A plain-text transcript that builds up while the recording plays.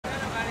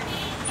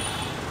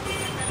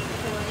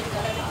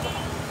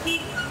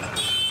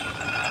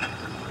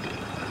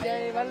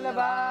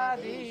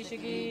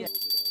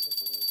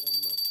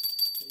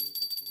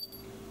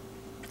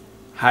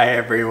Hi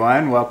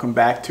everyone, welcome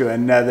back to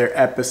another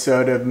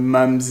episode of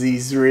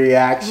Mumzies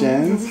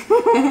Reactions.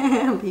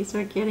 These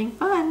are getting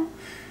fun.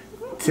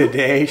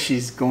 Today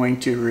she's going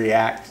to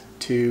react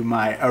to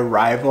my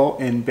arrival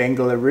in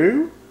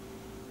Bengaluru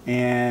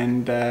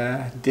and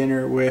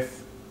dinner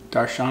with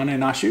Darshan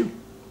and Ashu.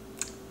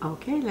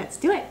 Okay, let's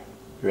do it.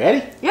 You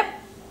ready? Yep.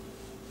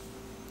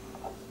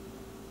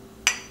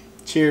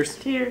 Cheers.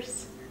 Cheers.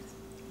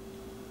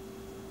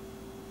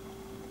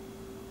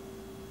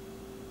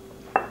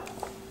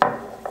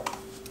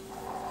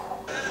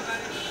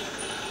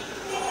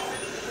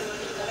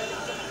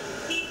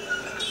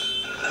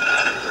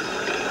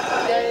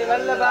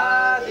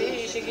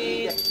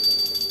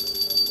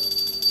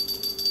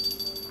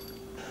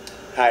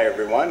 Hi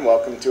everyone,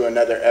 welcome to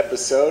another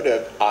episode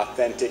of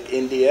Authentic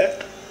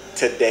India.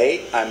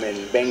 Today I'm in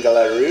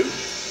Bengaluru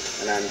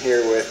and I'm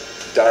here with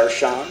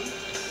Darshan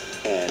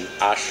and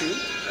Ashu.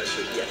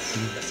 Yes,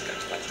 that's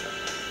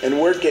correct. And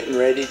we're getting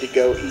ready to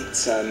go eat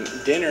some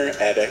dinner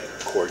at a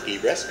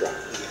Coorg restaurant.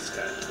 Yes,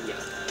 correct. Yeah.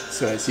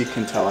 So as you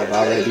can tell, I've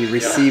already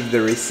received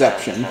the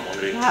reception.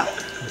 Yeah.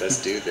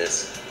 Let's do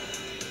this.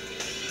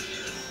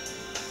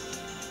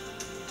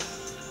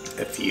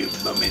 A few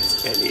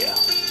moments earlier.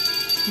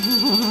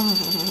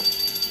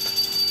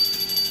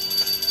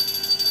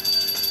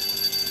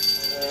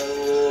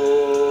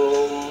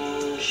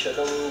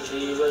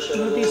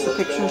 Are these the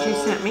pictures you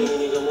sent me?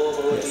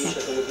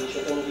 Yes.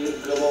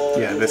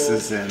 Yeah, this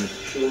is in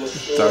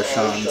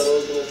Darshan's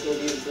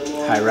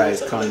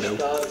high-rise condo.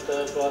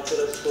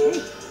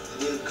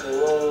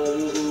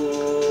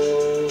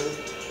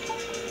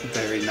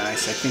 Very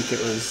nice. I think it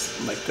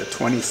was like the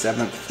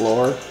 27th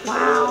floor.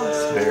 Wow.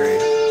 It's very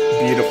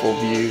beautiful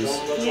views.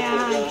 Yeah,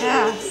 I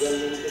guess.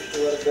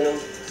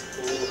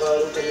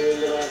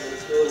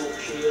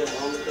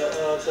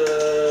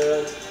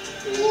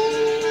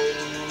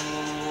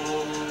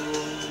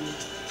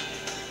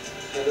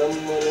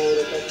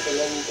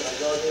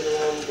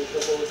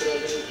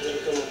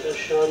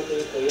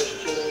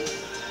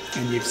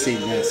 And you've seen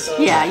this.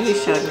 Yeah, you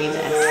showed me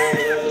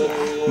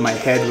this. My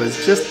head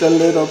was just a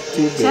little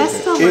too big.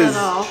 Just a It is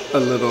little. a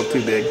little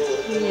too big.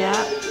 Yeah.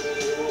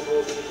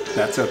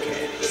 That's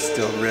okay.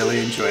 Still really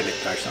enjoyed it,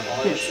 Darshan.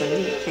 It's a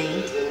neat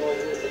thing.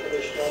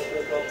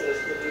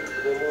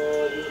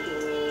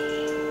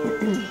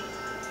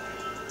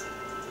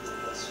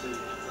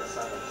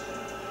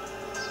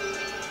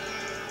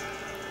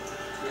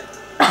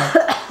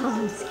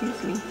 Oh,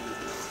 excuse me.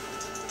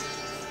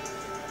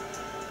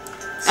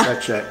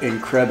 Such an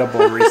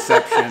incredible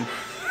reception.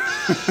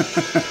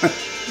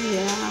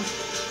 Yeah.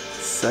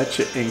 Such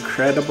an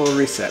incredible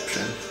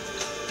reception.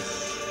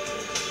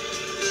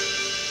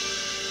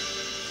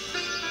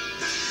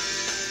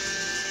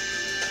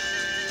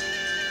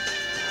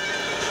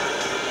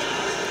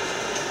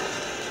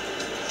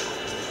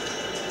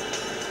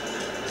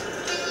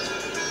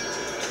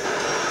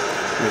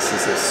 This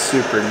is a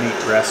super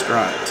neat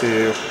restaurant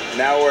too.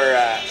 Now we're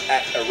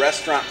at a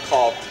restaurant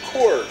called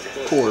Coorg.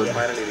 Coorg.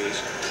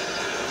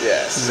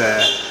 Yes.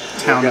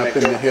 The town up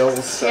in the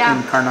hills in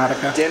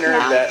Karnataka. Dinner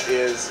that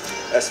is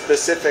a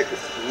specific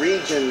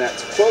region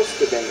that's close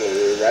to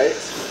Bengaluru, right?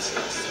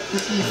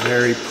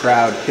 Very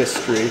proud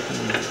history,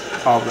 and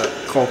all the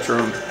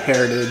cultural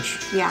heritage.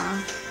 Yeah.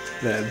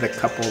 The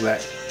couple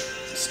that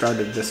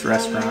started this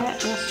restaurant,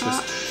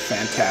 just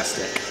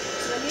fantastic.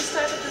 So when we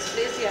started this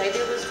place, the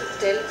idea was to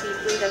tell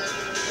people that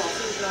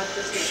coffee is not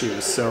just She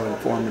was so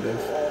informative.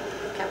 or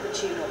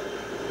cappuccino.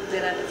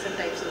 There are different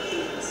types of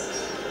beans.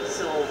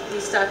 So we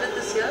started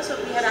this year, so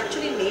we had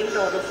actually named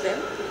all of them.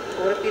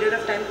 Over a period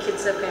of time,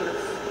 kids have kind of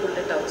pulled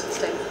it out, so it's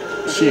time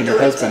to She and her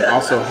husband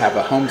also have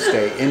a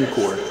homestay in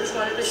Coorg. just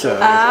wanted to So show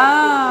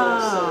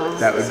Oh.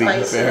 that would be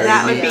very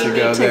That would neat be to neat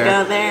go to there.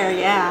 go there,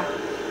 yeah.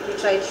 we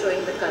tried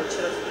showing the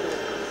culture of food.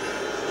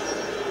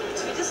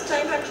 So we just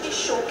trying to actually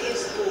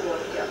showcase food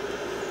over here.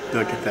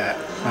 Look at that.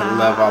 I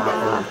love all the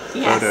old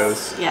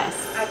photos. Yes,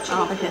 Actually,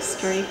 all the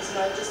history. It's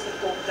not just the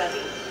pork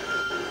belly.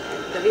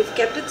 And we've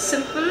kept it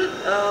simple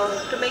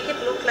to make it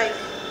look like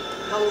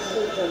how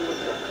food home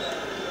would look.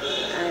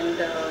 And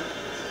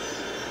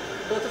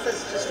both of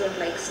us just don't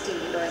like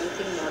steel or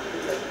anything not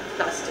like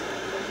plastic.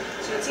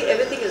 So you'll see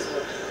everything is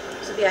wood.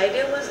 So the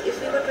idea was if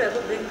we were to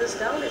ever bring this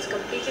down, it's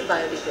completely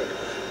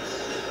biodegradable.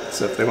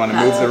 So if they want to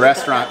move the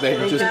restaurant, they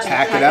can just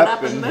pack it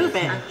up and move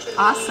it. Actually,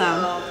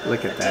 Awesome.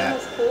 Look at a team that.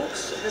 of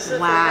Coorgs, this is a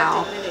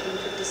Wow. prototype in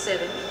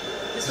 1857.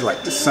 This is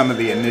Like the team some of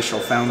the who initial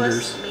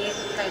founders. first made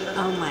kind of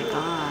Oh my to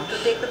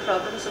gosh. take the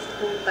problems of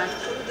coal back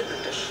to the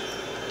British.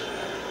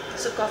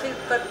 So coffee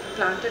got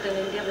planted in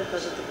India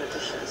because of the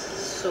Britishers.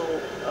 So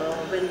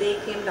when they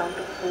came down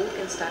to Coorg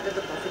and started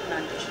the coffee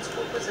plantations,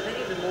 Coorg was a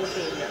very remote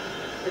area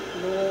with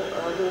no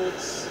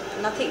roads,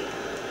 nothing.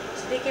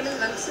 So they came in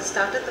once they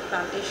started the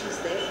plantations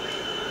there.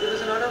 There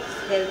was a lot of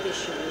health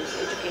issues,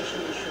 education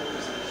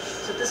issues.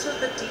 So this was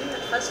the team that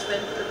first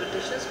went to the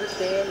Britishers with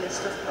their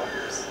list of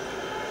problems.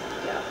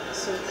 Yeah.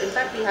 So in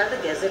fact, we have the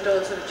Gazette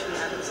also, which we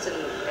haven't still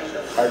kind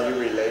of. Are you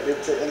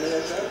related to any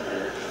of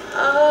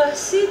them?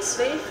 See, it's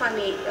very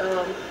funny.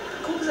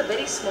 Coorg is a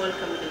very small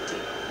community,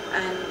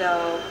 and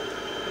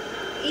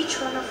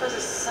each one of us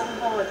is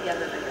somehow or the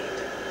other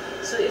related.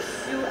 So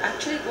if you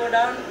actually go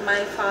down, my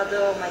father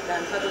or my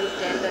grandfather would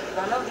tell that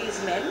one of these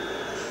men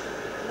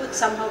would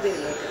somehow be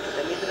related to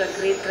them, either a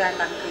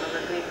great-grand-uncle or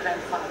a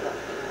great-grandfather.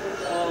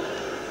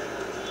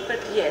 But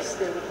yes,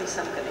 there would be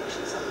some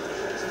connection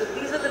somewhere. So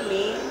these are the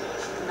main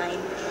 9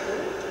 people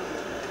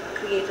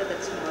created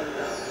that small,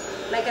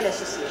 like an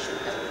association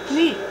type.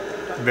 Neat.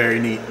 Very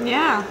neat.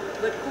 Yeah.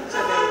 But Coorgs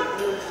are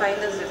very, you will find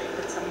us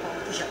related somehow or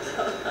the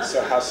other.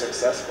 So how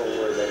successful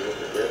were they with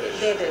the British?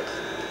 They did.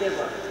 They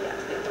were. Yeah,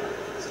 they were.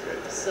 That's good.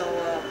 So,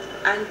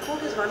 and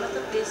Coorg is one of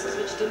the places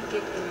which didn't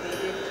get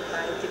invaded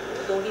by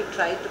Tipu, though he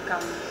tried to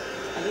come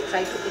and he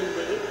tried to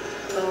invade.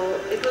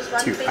 It was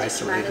one Too place which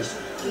isolated. managed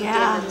to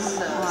Yeah. retain its,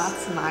 Oh,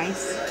 that's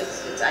nice.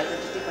 its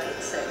identity by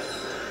itself.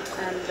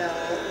 And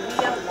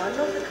we are one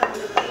of the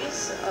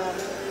communities,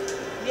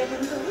 we are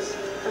Hindus,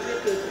 but we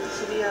are pagans.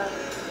 So we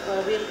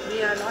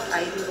are not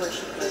idol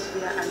worshippers, we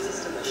are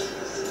ancestor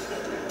worshippers.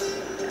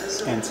 Yeah,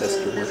 so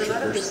Ancestor there's a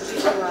lot of worshippers. history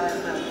to our,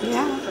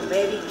 Yeah. from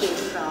where we came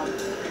from.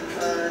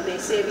 They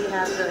say we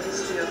have the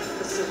history of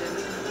the Syrian,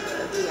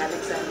 the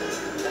Alexanders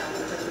come down,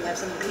 and we have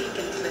some Greek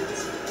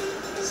influence.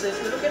 So if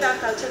you look at our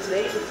culture, it's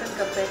very different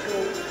compared to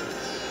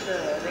the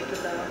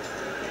regular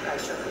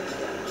culture of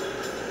India.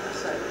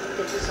 So I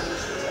take you some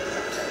issues at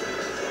some time.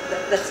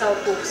 That's how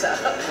Coorgs are.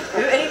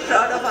 We're very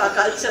proud of our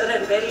culture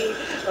and very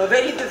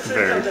different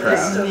Very from the proud.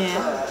 rest of. Yeah.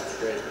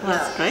 Well,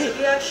 that's great. So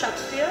we are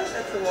Kshatriya,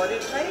 that's the warrior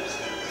tribes.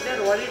 They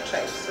are warrior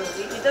tribes. So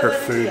we either Her were in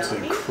the food's army or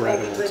we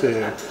incredible were in too. the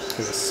It plantations.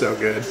 was so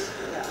good.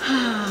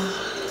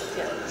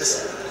 Yeah.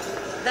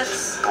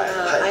 That's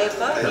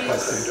Ayappa. Oh,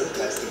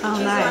 He's the one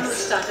who nice.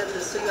 started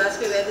this. So you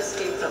asked me where this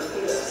came from.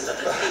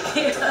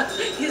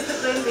 He's the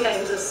brain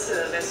behind this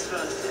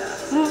restaurant. Yeah.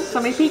 Oh,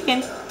 somebody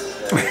peeking.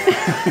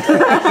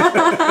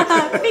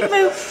 Big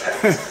move.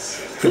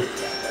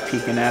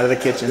 Peeking out of the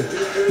kitchen.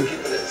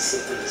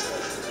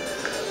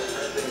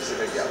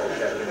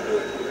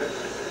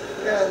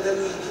 Yeah, and then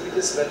we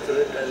just went for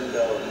it, and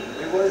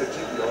we wanted to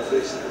keep the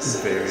operation as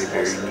simple Very, as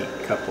very possible. neat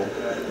couple.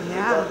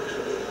 Yeah.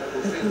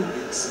 The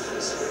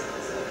simplest way,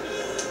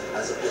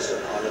 as opposed to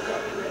an a la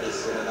carte. Because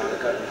in an a la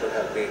carte, you could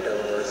have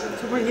waiters and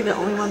So were you the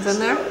only ones in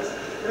there?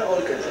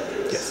 all kinds of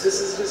things. Yes.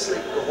 This is just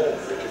like a home.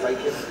 Like if I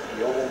came to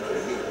your home for a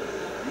meal,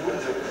 you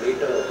wouldn't have a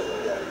waiter.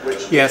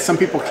 Which Yeah, some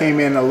people came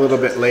in a little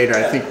bit later.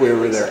 I think we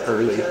were there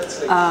early. Yeah, it's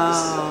like,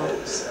 Oh.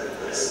 this is the house,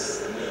 and this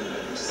is the meal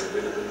which is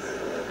available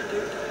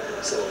today.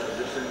 So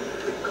different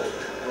big coat.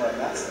 Well, and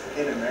that's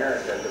in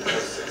America, the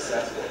most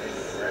successful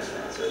Indian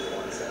restaurants are the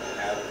ones that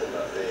have the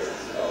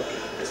buffets. Okay.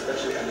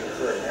 Especially, I mean,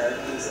 for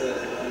Americans that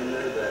are in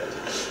there that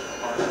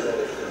aren't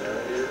really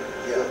familiar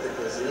with the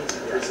cuisine,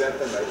 you present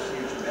them a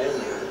huge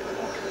menu.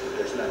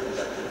 There's nothing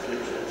but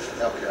confusion.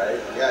 Okay. Right?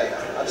 Yeah,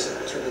 yeah,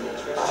 absolutely.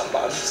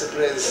 I'm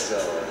surprised.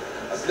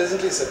 I'm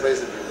pleasantly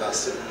surprised that you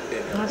lasted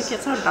 10 How did years. it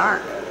get so dark?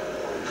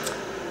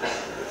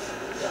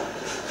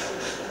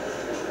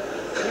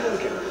 Anyone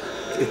can.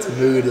 It's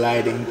mood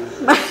lighting.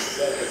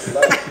 It's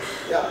love.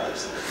 Yeah,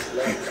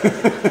 absolutely.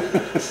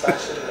 It's love.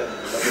 Passion and love and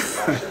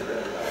passion.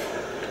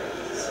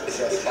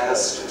 And, it has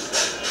to.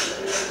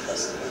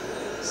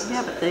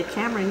 Yeah, but the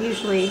camera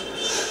usually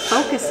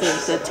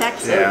focuses the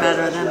text Yeah.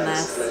 better than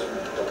this.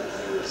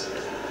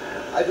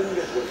 I didn't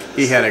get what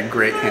He had a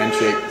great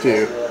handshake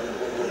too.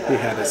 He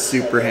had a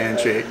super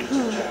handshake.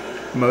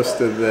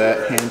 Most of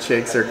the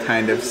handshakes are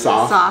kind of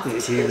soft.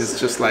 Soft. He was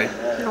just like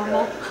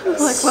Normal. Like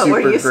what super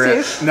we're used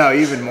grip. to. No,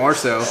 even more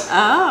so.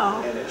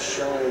 Oh. And it's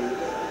showing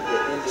the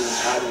Indian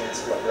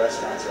audience what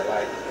restaurants are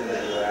like in the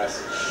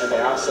U.S. And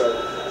they also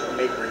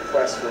make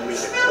requests for me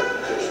to cook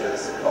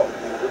dishes. Oh,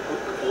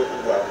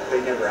 well,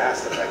 they never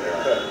asked if I could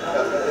cook.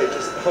 They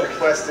just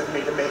requested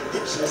me to make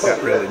dishes. It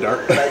got really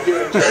dark. But I do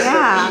enjoy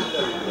Yeah.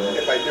 cooking.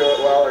 If I do it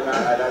well or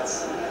not,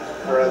 that's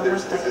for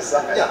others to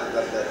decide. Yeah,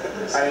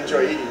 I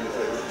enjoy eating the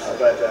food,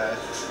 but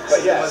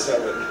yeah, so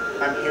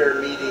I'm here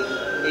meeting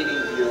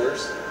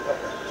viewers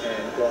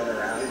and going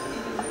around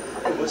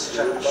eating. What's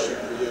channel about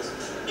videos?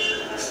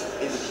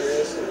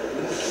 IndiCurious.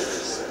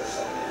 IndiCurious.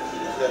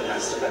 That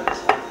has to be.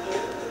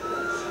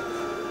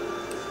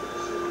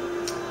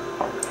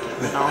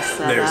 All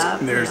set up.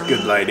 There's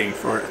good lighting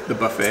for the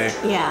buffet,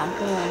 Yeah,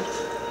 good.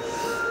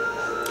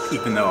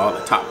 even though all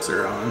the tops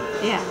are on.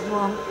 Yeah,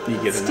 well, You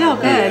get an still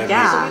idea good,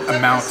 yeah. of the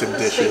amount of This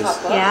is the dishes.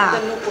 hopper, Yeah.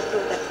 the new puttu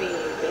that we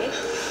make.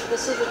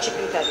 This is the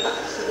chicken curry.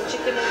 So the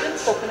chicken is in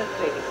coconut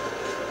gravy.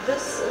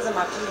 This is a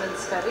mutton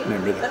mince curry.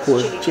 Remember the That's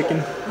Coorg chili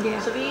chicken? pork. Yeah.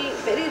 So we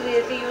very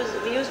rarely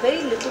use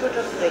very little bit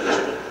of red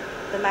chili.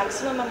 The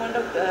maximum amount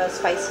of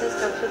spices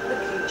comes with the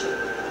green chili.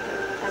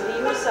 And we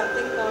use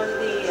something called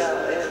the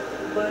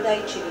bird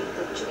eye chili.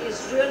 The chili is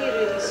really,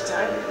 really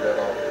strong.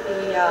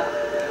 Yeah.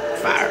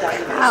 Fire. It's a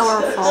dynamite.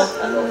 Powerful.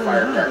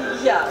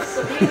 Yeah,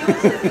 so we use a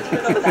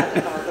little bit of that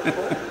in all the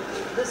food.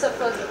 This of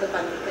course is the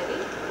paneer curry.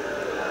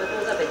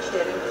 Those are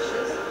vegetarian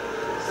dishes.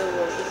 So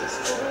this is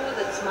kuru,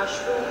 that's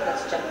mushroom,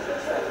 that's jackfruit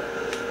fry.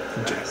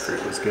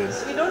 Jackfruit was good.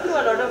 So we don't do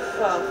a lot of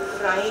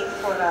frying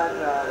for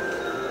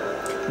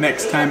our...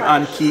 Next time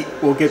on Keat,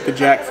 we'll get the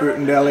jackfruit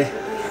in Delhi. So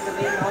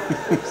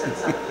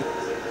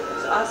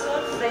ours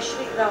are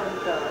freshly ground.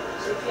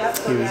 So if you have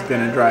He was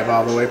going to drive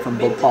all the way from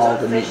Bhopal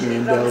to meet me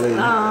in Delhi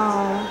and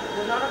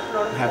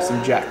Oh, have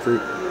some jackfruit.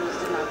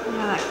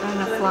 yeah, that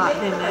kind of flopped,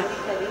 didn't it?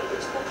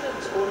 It's cooked in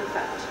its own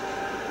fat.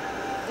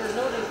 There's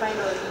no refined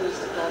oil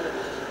used at all.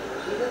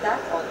 Either that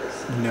or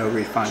this. No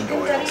refined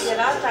Chicken curry, oils. there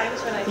are times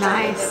when I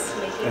try Nice.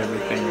 making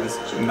Everything plain was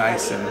chicken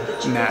nice curry and with the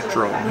chicken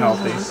natural and fat.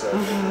 healthy.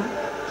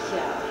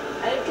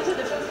 Yeah, and it gives a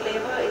different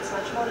flavor. It's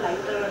much more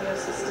lighter on your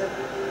system,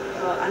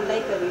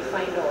 unlike a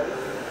refined oil.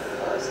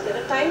 So there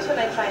are times when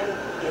I try and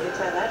get it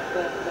like that,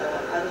 but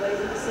otherwise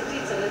in the city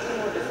it's a little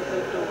more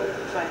difficult to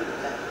try and do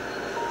that.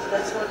 So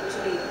that's what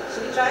we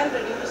try and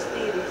reduce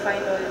the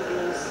refined oil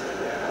use.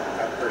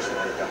 Yeah, I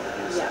personally don't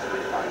use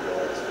refined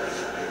oils for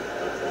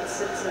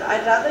anything.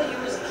 I'd rather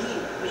use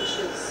ghee, which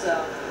is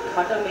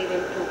butter made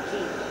into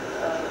ghee.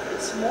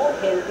 It's more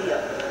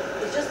healthier.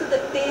 It's just that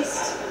the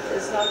taste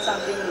is not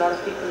something a lot of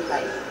people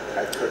like.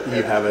 I cook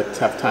You have a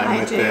tough time I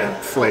with do. the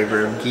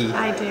flavor of ghee.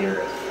 I do.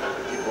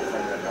 people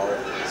from the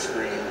north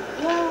scream,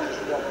 Yeah,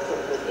 don't put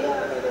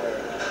coconut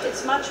oil.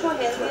 it's much more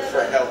healthier.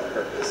 For health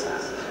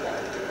purposes.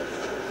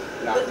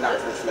 Not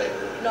for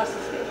flavor. Not for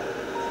flavor.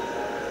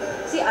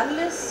 See,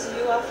 unless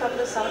you are from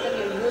the south and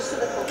you're used to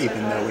the coconut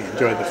Even though oil, we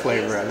enjoy the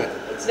flavor of it.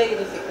 it's very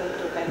difficult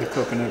to kind The of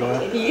coconut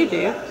oil? You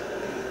do.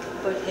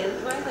 But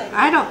health-wise,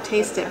 I don't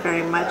taste it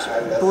very much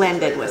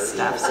blended with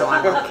stuff, so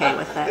I'm okay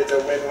with It's it.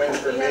 a win-win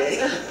for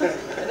me.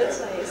 but it's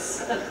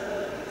nice.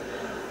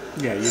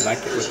 Yeah, you like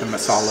it with the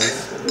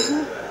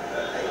masalas.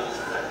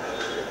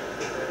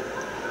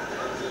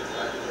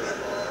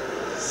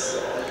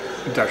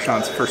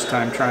 Darshan's first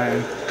time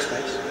trying.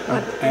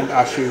 And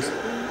Ashu's.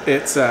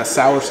 It's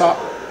sour sop.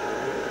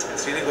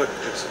 It's really good.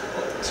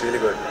 It's really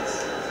good.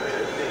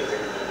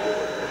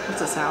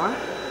 It's a sour.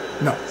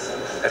 No.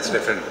 It's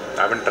different.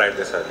 I haven't tried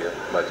this earlier,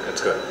 but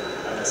it's good.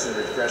 Nice and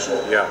refreshing.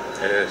 Yeah,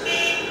 it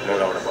is. No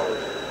doubt about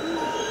it.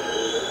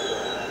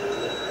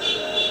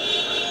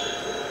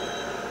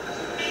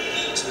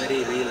 It's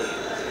very, really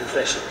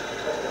refreshing.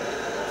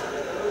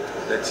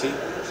 Let's see.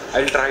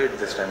 I'll try it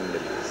this time in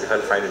Delhi, if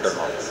I'll find it or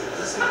not.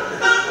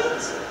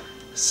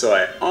 So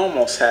I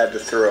almost had to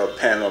throw a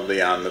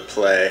penalty on the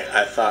play.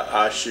 I thought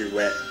Ashu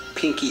went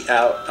pinky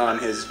out on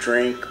his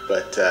drink,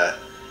 but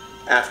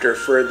after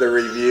further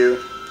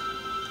review,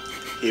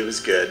 he was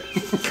good.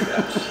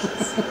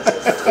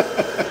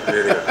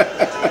 Really good.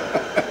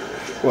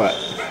 What?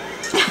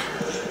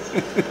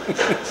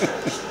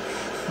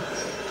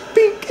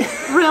 Pink.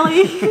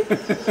 Really?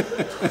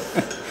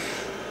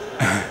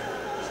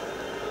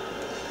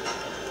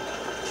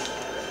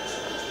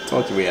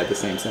 Told you we had the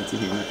same sense of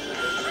humor.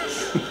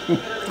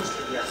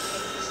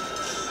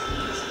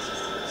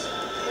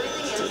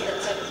 Everything else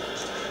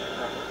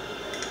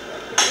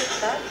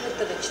that's that with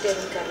the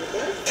vegetarian curry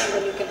there, and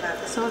then you can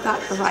have it. So that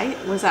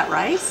was that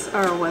rice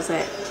or was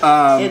it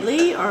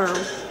idli or?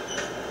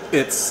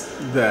 It's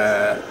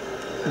the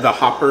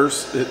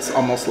hoppers. It's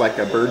almost like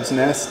a bird's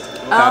nest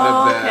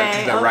out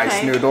of the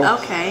rice noodle.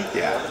 Okay.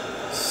 Yeah,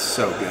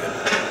 so good.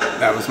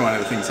 That was one of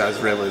the things I was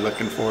really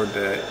looking forward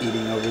to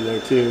eating over there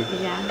too.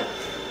 Yeah.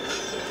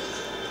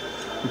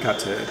 Got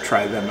to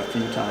try them a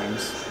few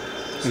times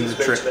in the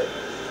trip.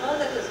 Oh,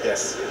 that is it.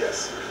 Yes,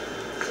 yes.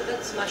 So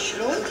that's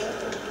mushroom,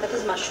 that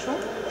is mushroom,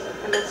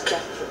 and that's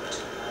jackfruit.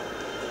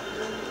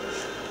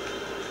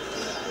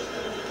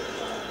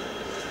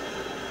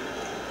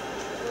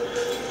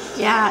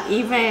 Yeah,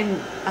 even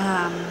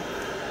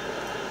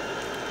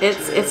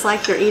it's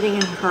like you're eating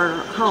in her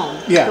home.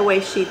 Yeah. The way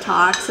she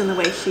talks and the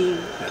way she,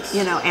 Yes.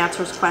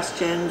 answers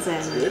questions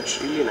and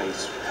It's really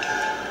nice.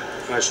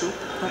 Ashu,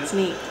 that's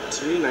neat.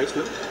 it's really nice,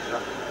 no?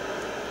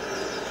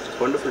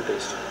 Wonderful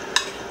taste.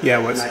 Yeah,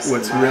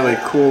 what's really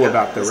cool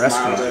about the As mild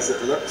restaurant as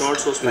it looks. Not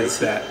so is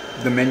spicy. that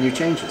the menu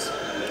changes.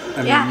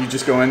 I Yeah. mean, you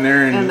just go in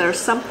there And and there's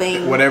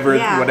something whatever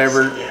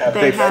They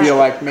they have- feel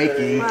like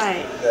making.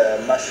 Right.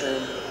 The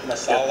mushroom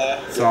masala.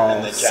 It's all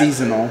and the jackfruit.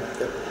 seasonal.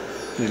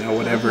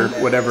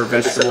 Whatever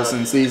vegetables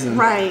in season.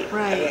 Right, I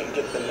right. didn't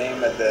get the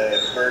name of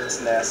the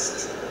bird's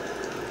nest.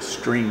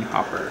 String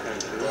hopper.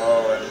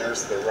 Oh, and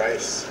there's the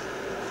rice.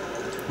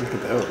 Look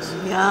at those.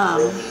 Yum.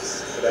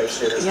 Rotis that I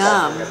shared Yum.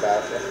 talking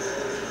about.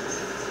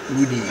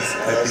 Udis,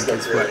 I think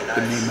is what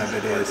the name of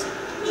it is.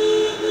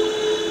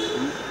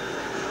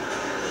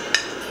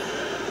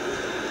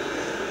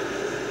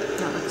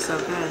 That looks so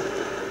good.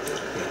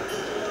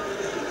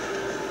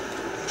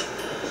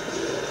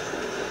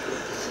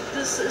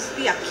 This is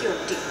the akki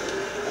otti.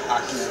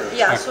 Aki roti.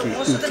 Yeah, so Akki,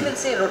 most of them utti. will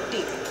say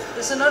roti.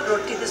 This is not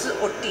roti, this is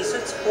otti. So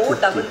it's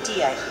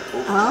O-double-T-I.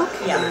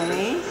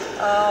 Okay.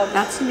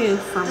 That's new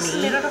for This is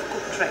me. made out of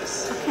cooked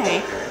rice.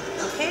 Okay.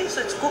 Okay,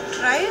 so it's cooked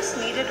rice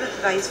kneaded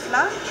with rice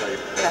flour.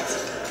 That's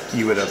it.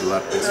 You would have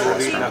loved this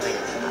restaurant.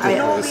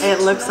 It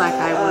looks like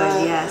I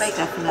would, yes, like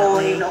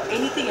definitely. oil or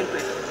anything into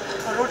it.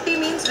 Roti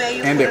means where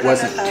you And put it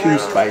wasn't on a too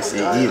tawa.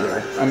 spicy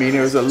either. I mean, it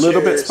was a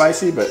little bit Cheers.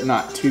 spicy, but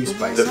not too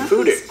spicy. The The food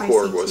food at at spicy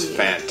Coorg was tea.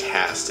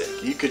 fantastic.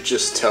 You could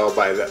just tell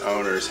by the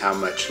owners how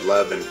much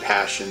love and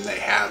passion they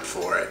had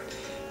for it.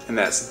 And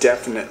that's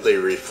definitely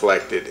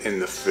reflected in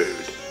the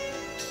food.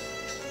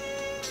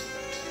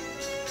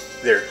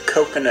 Their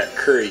coconut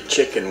curry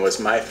chicken was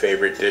my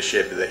favorite dish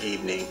of the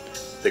evening.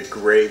 The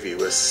gravy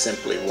was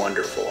simply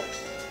wonderful.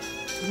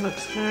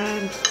 Looks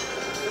good.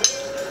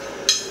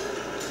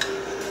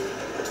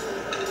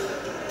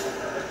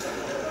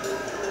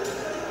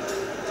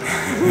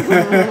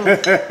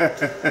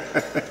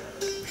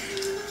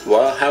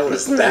 Well, how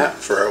was that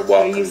for a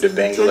welcome to using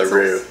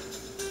Bengaluru?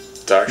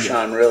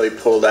 Darshan really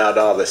pulled out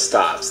all the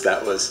stops.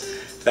 That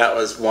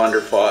was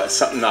wonderful. It's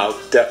something I'll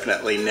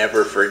definitely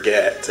never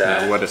forget.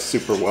 What a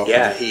super welcome.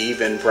 Yeah, he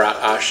even brought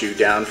Ashu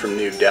down from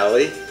New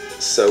Delhi.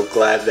 So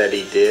glad that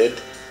he did.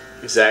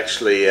 He was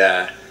actually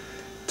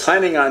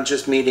planning on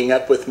just meeting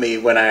up with me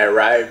when I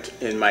arrived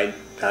in my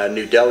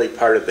New Delhi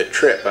part of the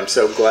trip. I'm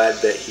so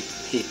glad that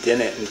he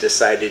didn't and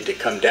decided to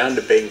come down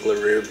to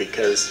Bengaluru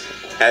because,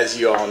 as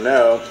you all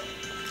know,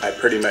 I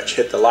pretty much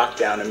hit the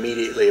lockdown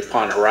immediately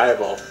upon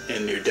arrival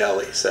in New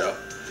Delhi. So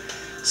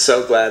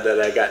glad that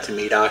I got to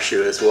meet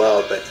Ashu as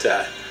well. But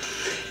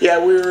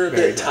yeah, we were a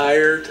bit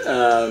tired.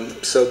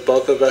 So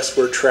both of us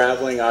were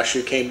traveling.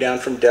 Ashu came down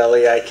from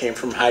Delhi. I came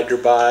from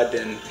Hyderabad,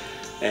 and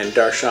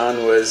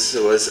Darshan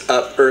was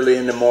up early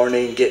in the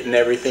morning getting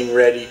everything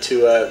ready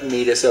to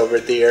meet us over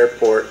at the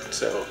airport.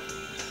 So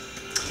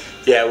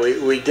yeah,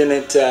 we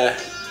didn't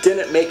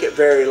make it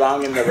very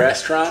long in the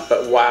restaurant,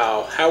 but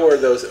wow, how were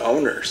those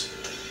owners?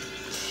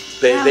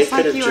 They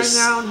could have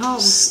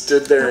just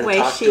stood there and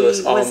talked to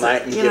us all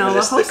night and given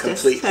us the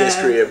complete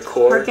history of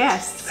Coorg.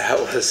 That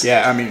was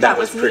that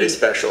was pretty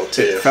special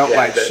too. It felt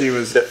like she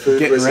was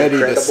getting ready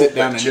to sit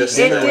down and eat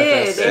dinner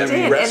with us. It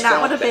did, and that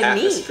would have been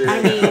neat.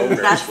 I mean,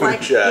 that's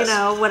like, you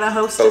know, what a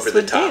hostess over the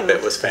would top. do.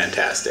 It was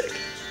fantastic.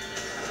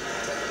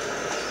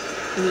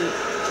 Neat.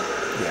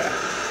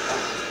 Yeah.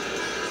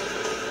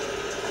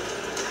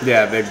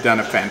 Yeah, they've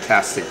done a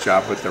fantastic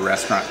job with the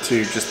restaurant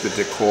too. Just the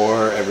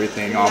decor,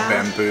 everything, all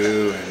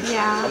bamboo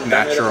and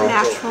natural.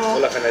 Yeah.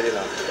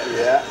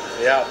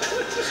 Yeah.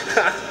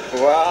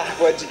 Well,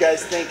 what'd you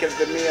guys think of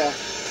the meal?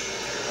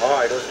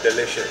 Oh, it was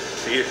delicious.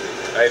 Seriously,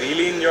 I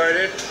really enjoyed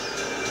it.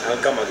 I'll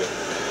come again.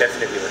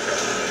 Definitely for sure.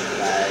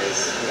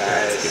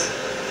 Nice.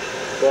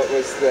 What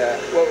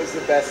was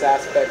the best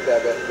aspect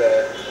of it?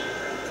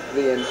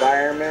 The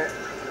environment.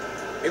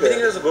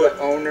 Everything was good. The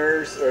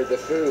owners or the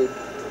food.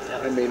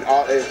 I mean,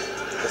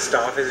 the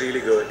staff is really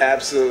good.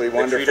 Absolutely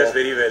wonderful. They treat us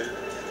very well.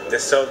 They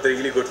serve the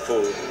really good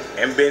food.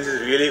 Ambience is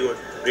really good,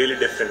 really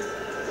different.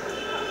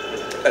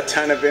 A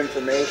ton of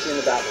information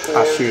about Coorg.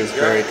 Ashu is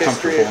very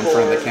comfortable in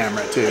front of the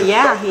camera too.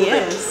 Yeah, he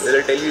is.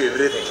 They'll tell you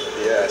everything.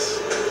 Yes.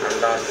 And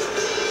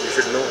you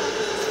should know.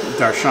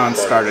 Darshan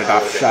started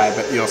off shy,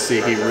 but you'll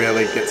see he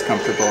really gets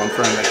comfortable in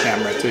front of the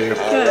camera too.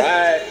 All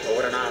right.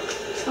 Over and out.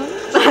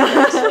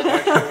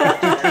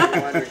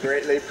 We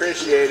greatly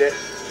appreciate it.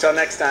 Until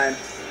next time.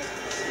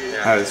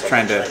 I was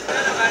trying to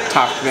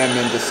talk them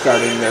into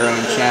starting their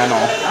own channel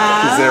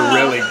because they're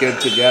really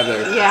good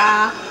together.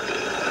 Yeah,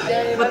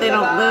 but they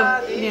don't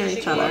live near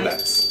each other.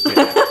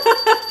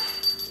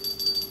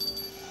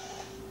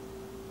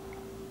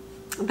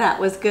 That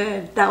was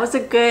good. That was a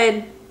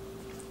good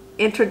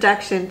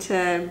introduction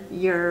to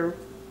your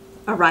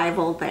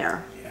arrival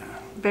there. Yeah.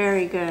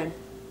 Very good.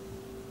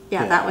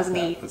 Yeah, that was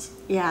neat.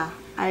 Yeah,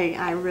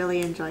 I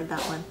really enjoyed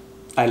that one.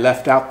 I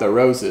left out the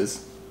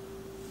roses.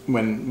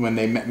 When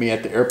they met me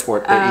at the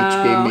airport, they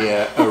each gave me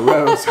a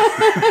rose.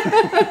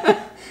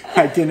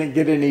 I didn't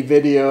get any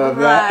video of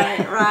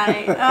that.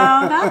 Right.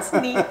 Oh, that's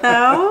neat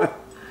though.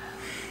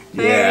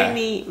 Very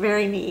neat,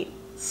 very neat.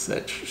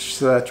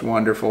 Such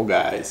wonderful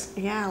guys.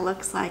 Yeah,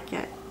 looks like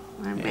it.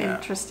 I'm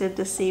interested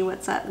to see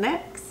what's up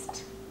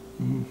next.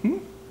 Mm-hmm.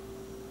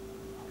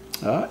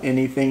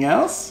 Anything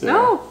else?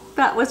 No,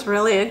 that was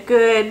really a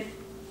good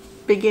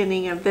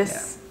beginning of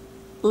this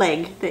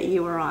leg that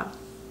you were on.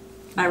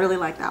 I really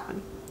like that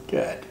one.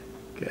 Good.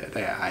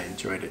 Yeah, I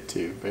enjoyed it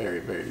too, very,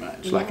 very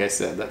much. Yeah. Like I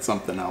said, that's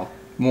something I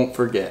won't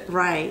forget.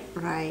 Right.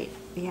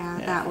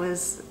 Yeah, that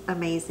was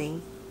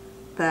amazing.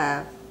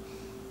 The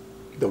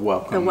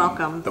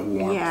welcome. The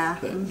warmth. Yeah.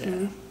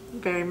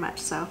 Very much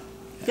so.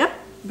 Yep.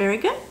 Very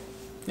good.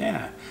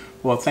 Yeah.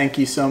 Well, thank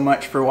you so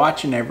much for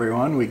watching,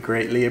 everyone. We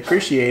greatly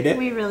appreciate it.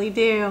 We really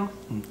do.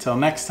 Until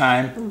next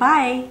time.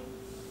 Bye.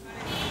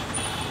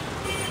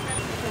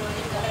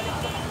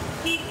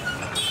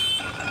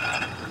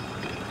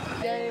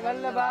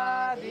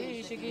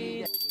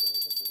 Vallabhadishiki.